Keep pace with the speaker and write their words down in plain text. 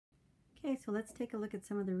Okay, so let's take a look at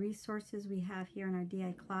some of the resources we have here in our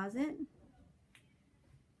DI closet.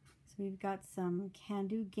 So we've got some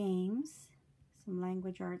can-do games, some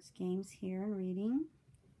language arts games here in reading,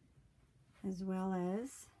 as well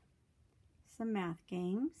as some math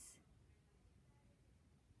games.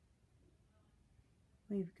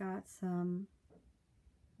 We've got some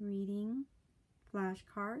reading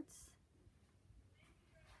flashcards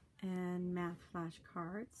and math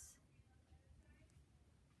flashcards.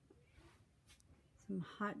 Some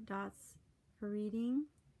hot dots for reading,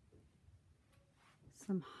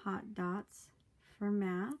 some hot dots for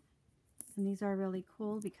math, and these are really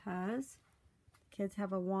cool because the kids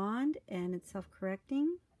have a wand and it's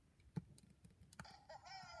self-correcting.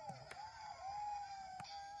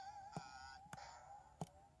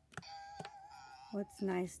 What's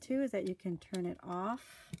nice too is that you can turn it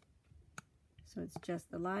off, so it's just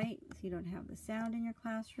the light, so you don't have the sound in your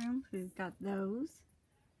classroom. So we've got those.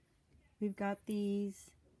 We've got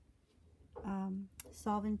these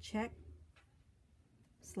solve and check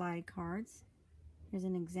slide cards. Here's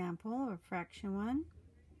an example, a fraction one.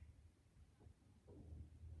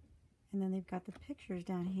 And then they've got the pictures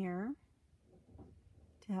down here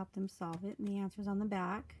to help them solve it, and the answers on the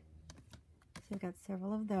back. So we've got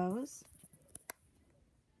several of those.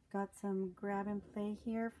 Got some grab and play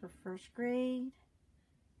here for first grade.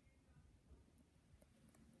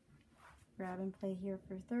 Grab and play here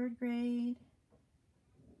for third grade.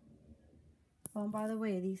 Oh, and by the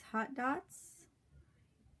way, these hot dots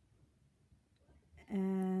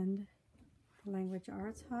and the language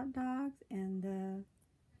arts hot dogs and the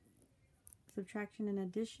subtraction and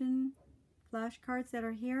addition flashcards that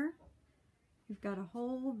are here, we've got a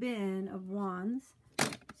whole bin of wands, so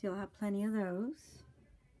you'll have plenty of those.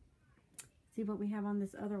 See what we have on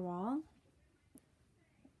this other wall.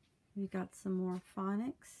 We've got some more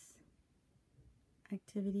phonics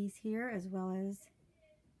activities here, as well as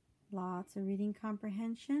lots of reading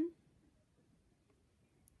comprehension.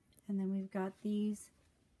 And then we've got these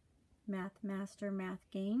Math Master math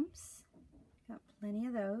games. Got plenty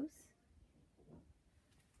of those.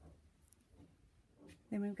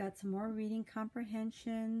 Then we've got some more reading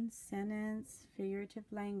comprehension, sentence, figurative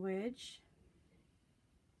language,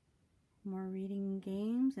 more reading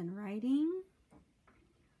games and writing.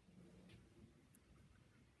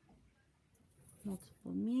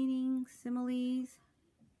 Multiple meanings, similes,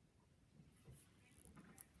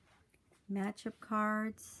 matchup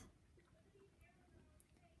cards,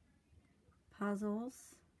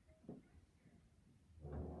 puzzles,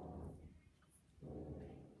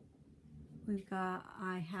 we've got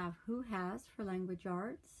I have, who has for language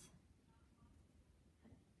arts.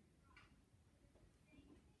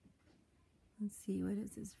 Let's see, what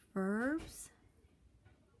is this? Verbs,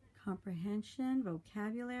 comprehension,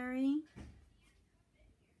 vocabulary,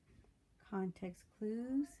 context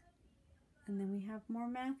clues, and then we have more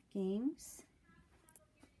math games.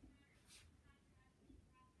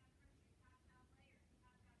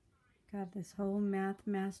 Got this whole Math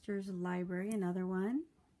Masters library, another one.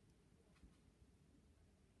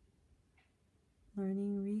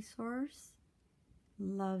 Learning resource,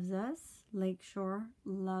 loves us. Lakeshore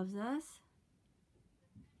loves us.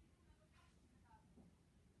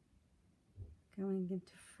 Going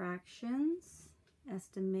into fractions,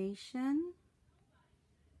 estimation,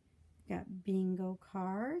 got bingo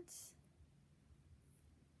cards,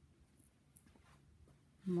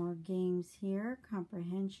 more games here,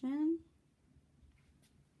 comprehension,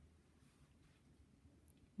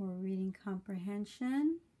 more reading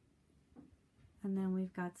comprehension, and then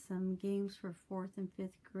we've got some games for 4th and 5th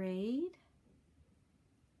grade,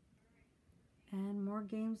 and more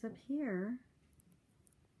games up here.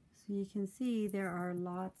 So you can see there are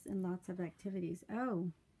lots and lots of activities.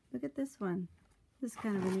 Oh, look at this one. This is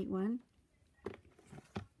kind of a neat one.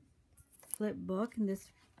 Flip book, and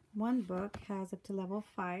this one book has up to level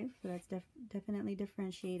 5, so that's definitely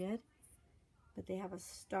differentiated. But they have a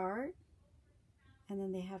start, and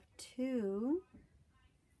then they have 2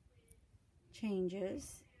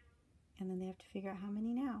 changes, and then they have to figure out how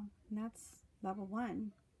many now. And that's level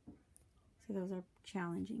 1. So those are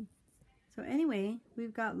challenging. So anyway,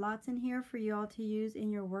 we've got lots in here for you all to use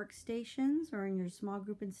in your workstations or in your small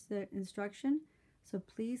group instruction. So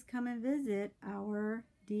please come and visit our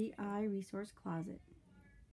DI resource closet.